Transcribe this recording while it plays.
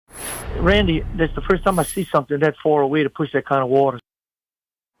Randy, that's the first time I see something that far away to push that kind of water.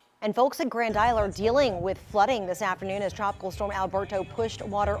 And folks at Grand Isle are dealing with flooding this afternoon as Tropical Storm Alberto pushed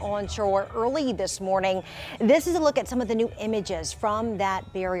water onshore early this morning. This is a look at some of the new images from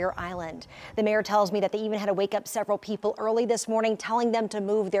that barrier island. The mayor tells me that they even had to wake up several people early this morning, telling them to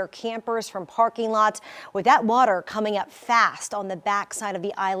move their campers from parking lots with that water coming up fast on the backside of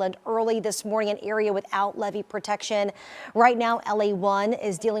the island early this morning, an area without levee protection. Right now, LA1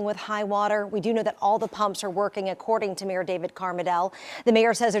 is dealing with high water. We do know that all the pumps are working, according to Mayor David Carmidel. The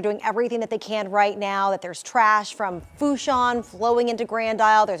mayor says they're doing everything that they can right now, that there's trash from Fouchon flowing into Grand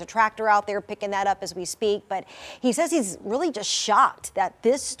Isle. There's a tractor out there picking that up as we speak. But he says he's really just shocked that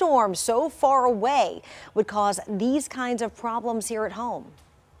this storm so far away would cause these kinds of problems here at home.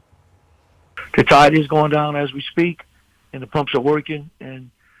 The tide is going down as we speak, and the pumps are working.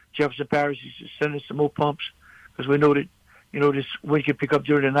 And Jefferson Parish is sending some more pumps because we know that, this wind can pick up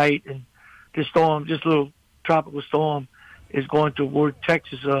during the night. And this storm, this little tropical storm, is going toward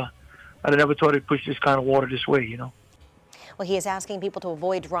Texas. I never thought it'd push this kind of water this way, Well, he is asking people to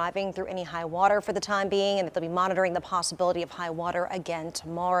avoid driving through any high water for the time being, and that they'll be monitoring the possibility of high water again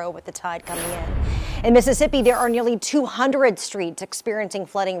tomorrow with the tide coming in. In Mississippi, there are nearly 200 streets experiencing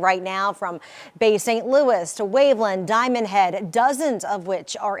flooding right now, from Bay St. Louis to Waveland, Diamond Head, dozens of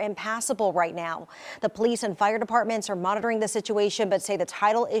which are impassable right now. The police and fire departments are monitoring the situation, but say the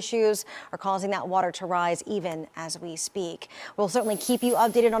tidal issues are causing that water to rise even as we speak. We'll certainly keep you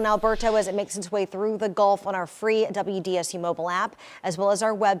updated on Alberto as it makes its way through the Gulf on our free WDSU mobile app, as well as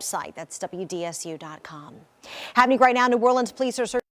our website. That's WDSU.com. Happening right now, New Orleans police are searching